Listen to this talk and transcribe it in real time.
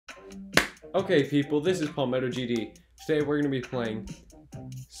Okay people, this is Palmetto GD. Today we're going to be playing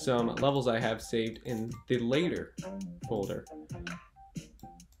some levels I have saved in the later folder.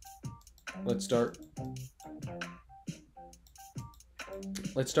 Let's start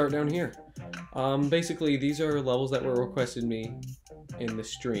down here. Basically these are levels that were requested me in the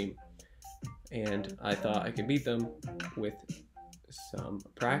stream, and I thought I could beat them with some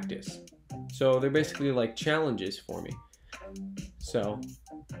practice. So they're basically like challenges for me. So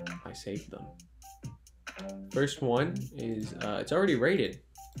I saved them. First one is, it's already rated.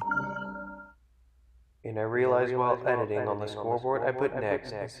 And I realized while editing on the scoreboard, I put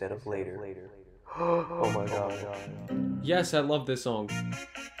next instead of later. Oh my god. Yes, I love this song.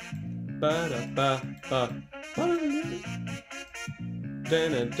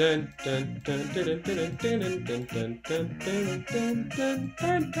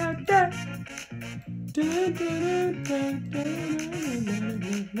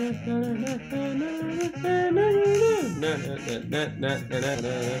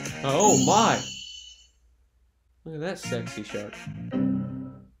 Oh my! Look at that sexy shark.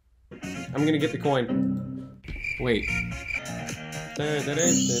 I'm gonna get the coin. Wait.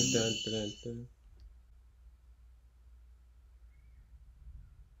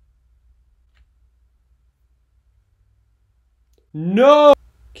 No!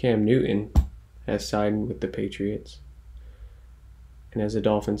 Cam Newton has sided with the Patriots. And as a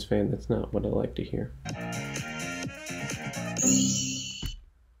Dolphins fan, that's not what I like to hear.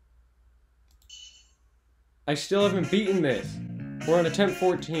 I still haven't beaten this. We're on attempt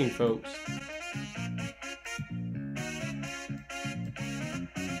 14, folks.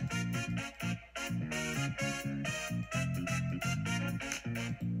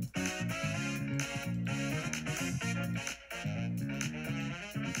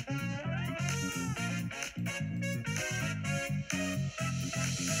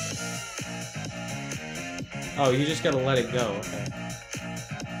 Oh, you just gotta let it go, okay.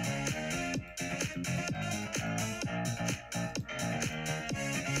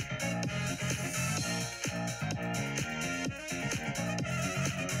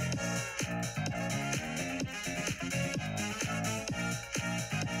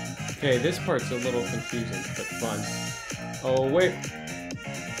 Okay, this part's a little confusing, but fun. Oh, wait.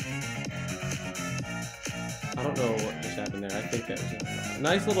 I don't know what just happened there. I think that was a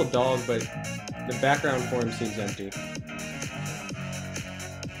nice little dog, but the background for him seems empty.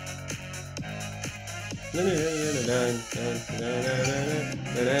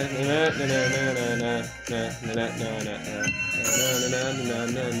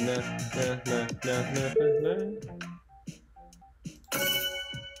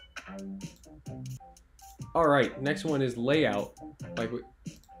 Alright, next one is layout. Like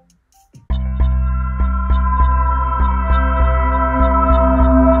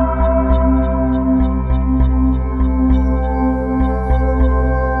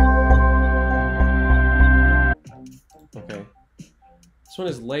okay. This one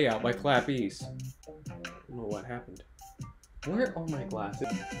is Layout by Clappies. I don't know what happened. Where are my glasses?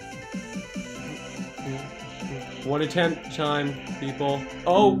 One attempt, chime, people.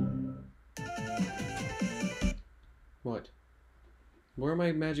 Oh! What? Where are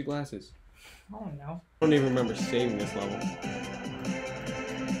my magic glasses? I don't know. I don't even remember saving this level.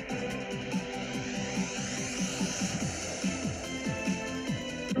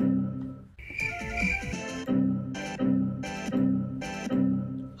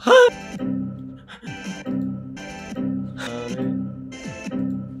 Huh?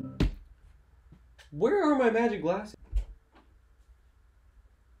 Where are my magic glasses?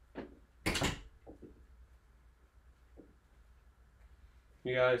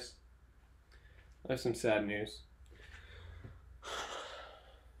 You guys, I have some sad news.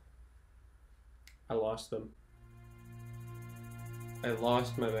 I lost them. I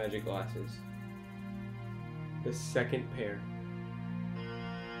lost my magic glasses. The second pair.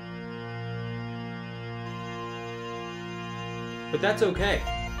 But that's okay,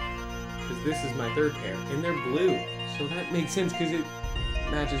 because this is my third pair, and they're blue. So that makes sense because it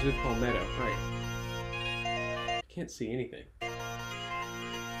matches with Palmetto, right? I can't see anything.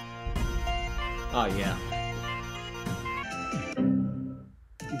 Oh yeah.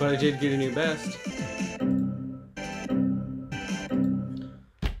 But I did get a new best.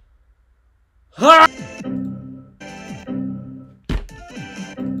 Ha!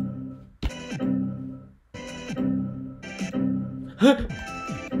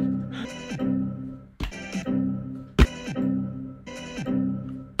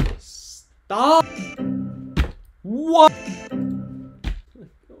 Stop! What?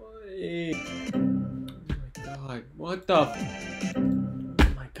 Oh my god, what the? Oh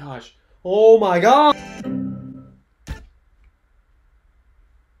my gosh. Oh my god!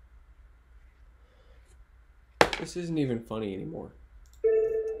 This isn't even funny anymore.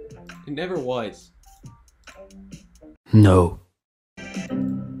 It never was. No.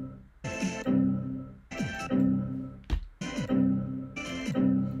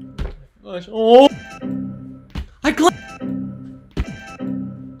 Gosh, oh! I clicked!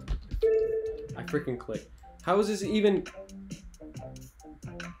 I freaking clicked. How is this even...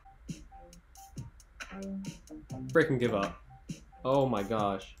 Freaking give up. Oh my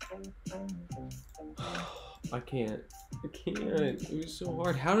gosh. I can't. I can't. It was so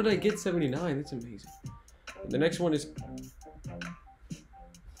hard. How did I get 79? That's amazing. The next one is...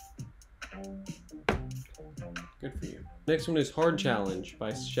 Good for you. Next one is Hard Challenge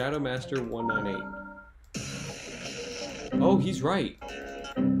by Shadowmaster198. Oh, he's right.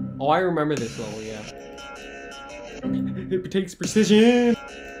 Oh, I remember this level, yeah. It takes precision!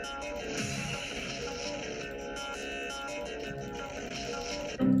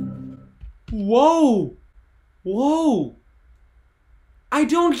 Whoa! Whoa! I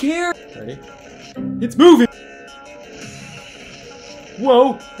don't care! Ready? It's moving!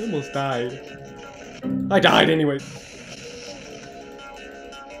 Whoa! I almost died. I died anyway.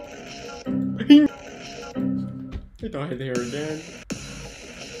 I died there again.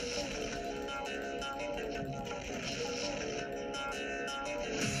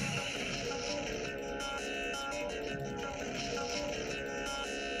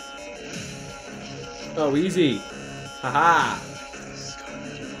 Oh, easy. Haha.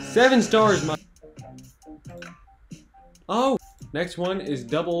 7 stars, my. Oh, next one is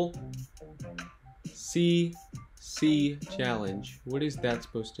double CC challenge. What is that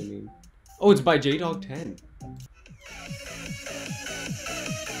supposed to mean? Oh, it's by JDog10.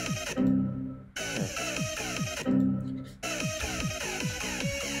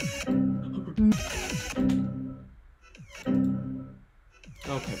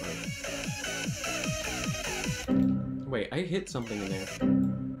 Okay, buddy. Wait, I hit something in there.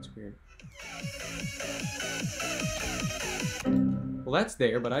 It's weird. Well, that's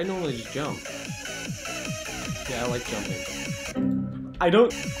there, but I normally just jump. Yeah, I like jumping. I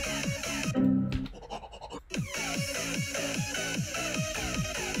don't...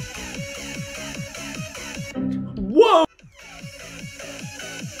 Whoa!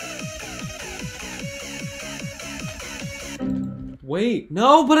 Wait,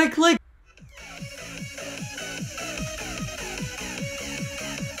 no, but I clicked!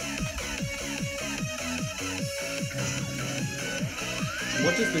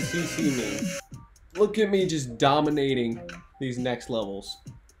 What does the CC mean? Look at me just dominating these next levels.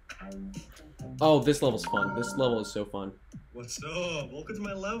 Oh, this level's fun. This level is so fun. What's up? Welcome to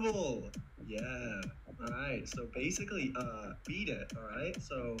my level. Yeah. Alright, so basically, beat it, alright?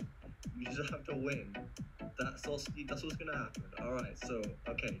 So, you just have to win. That's what's gonna happen. Alright, so,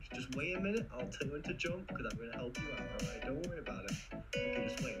 okay, just wait a minute. I'll tell you when to jump, because I'm gonna help you out, alright? Don't worry about it. Okay,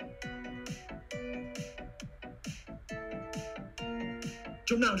 just wait.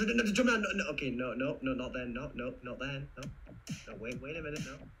 Jump now! Jump now! No, okay, no, not then. No, not then. No, wait a minute,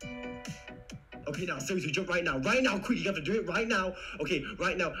 no. Okay, now, seriously, jump right now, quick, you have to do it right now. Okay,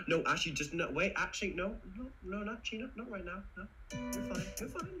 right now, no, actually, just, no, wait, actually, no, not right now, no, you're fine.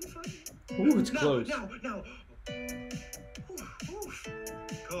 Ooh, it's close. Now. Oof.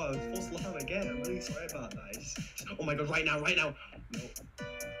 God, false alarm again, I'm really sorry about that. Oh my god, right now. No,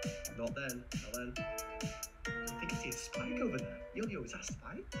 not then. I think I see a spike over there. Yo, is that a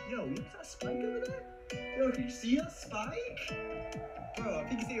spike? Yo, is that a spike over there? Yo, can you see a spike? Bro, I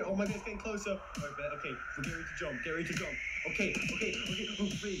think you see it. Oh my god, it's getting closer. Alright, okay, we're getting ready to jump. Okay. Oh,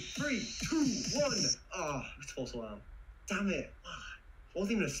 3, 2, 1. Ah, it's false alarm. Damn it. It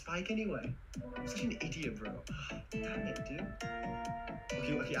wasn't even a spike anyway. I'm such an idiot, bro. Damn it, dude.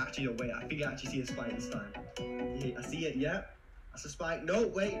 Okay, actually, no, wait. I think I actually see a spike this time. Yeah, I see it, yeah. That's a spike. No,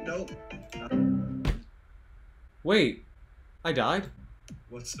 wait, no. Wait, I died?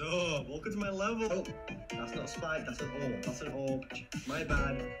 What's up? Welcome to my level. Oh, that's not a spike, that's an orb. My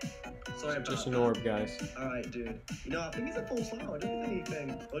bad. Sorry about Just an that. orb, guys. Alright, dude. You know, I think it's a false alarm. I don't think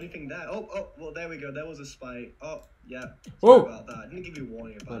anything there. Oh, well, there we go. There was a spike. Oh, yeah. Sorry Whoa! about that. I didn't give you a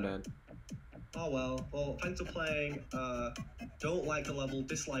warning My about bad. it. Oh, well. Well, thanks for playing. Don't like the level.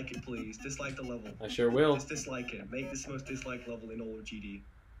 Dislike it, please. Dislike the level. I sure will. Just dislike it. Make this the most disliked level in all of GD.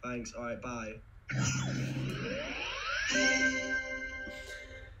 Thanks. Alright, bye.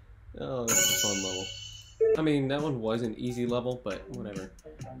 Oh, that's a fun level. I mean, that one was an easy level, but whatever.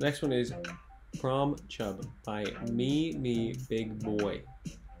 Next one is Prom Chub by Me Big Boy.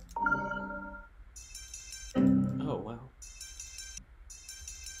 Oh, wow.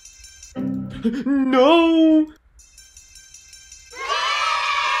 No!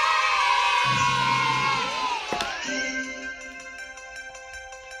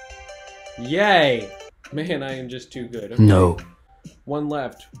 Yay! Man, I am just too good. Okay. No. One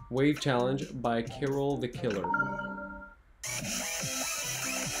left. Wave Challenge by Carol the Killer.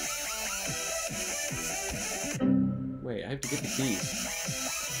 Wait, I have to get the keys.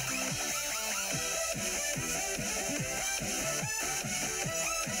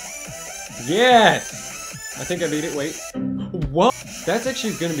 Yes! I think I beat it. Wait. What? That's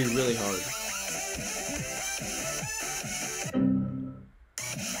actually gonna be really hard.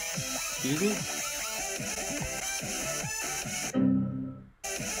 Excuse me?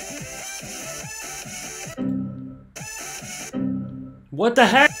 What the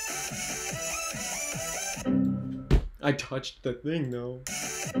heck? I touched the thing though.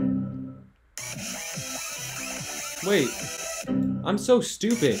 Wait. I'm so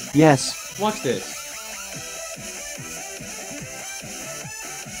stupid. Yes. Watch this.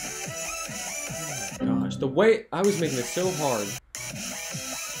 Oh my gosh, the way I was making it so hard.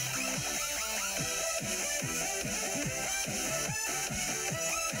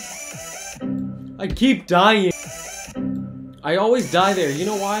 I keep dying. I always die there. You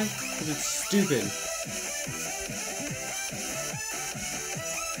know why? Because it's stupid.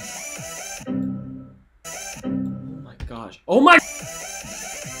 Oh my gosh. Oh my.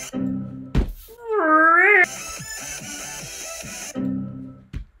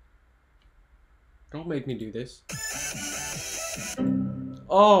 Don't make me do this.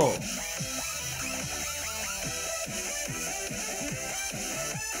 Oh.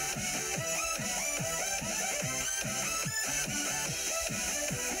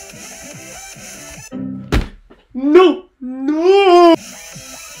 No! No!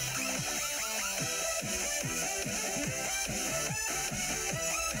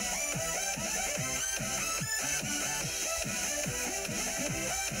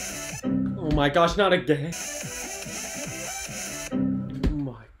 Oh my gosh, not again. Oh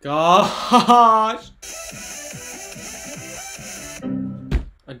my gosh.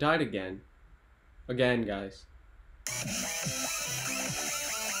 I died again. Again, guys.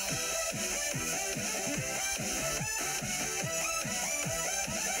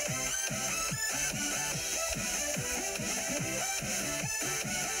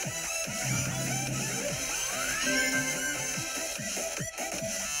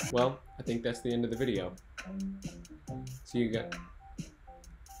 Well, I think that's the end of the video. See you guys.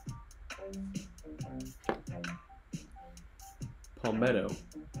 Palmetto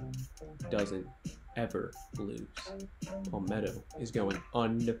doesn't ever lose. Palmetto is going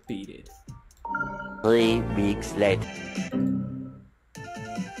undefeated. 3 weeks later.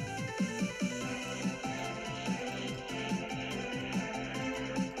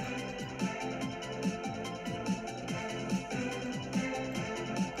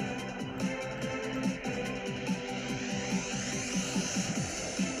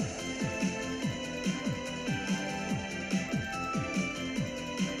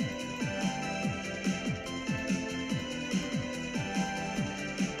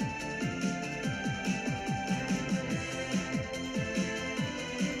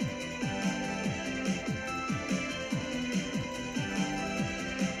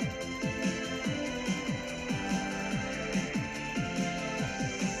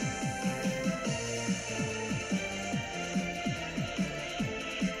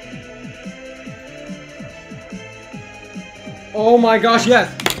 Oh my gosh, yes!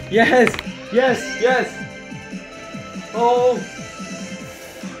 Yes! Yes! Yes! Oh!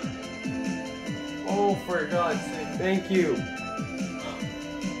 Oh, for God's sake, thank you!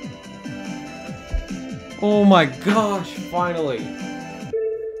 Oh my gosh, finally!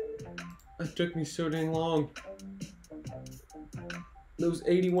 That took me so dang long. Those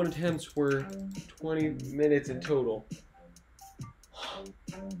 81 attempts were 20 minutes in total.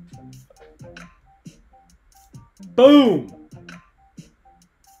 Boom!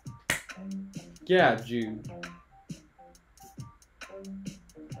 Yeah, Jude.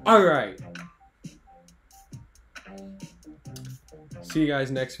 Alright. See you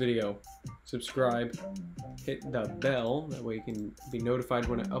guys next video. Subscribe. Hit the bell. That way you can be notified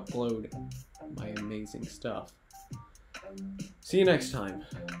when I upload my amazing stuff. See you next time.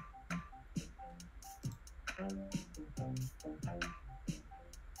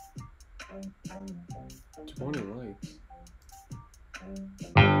 20 likes.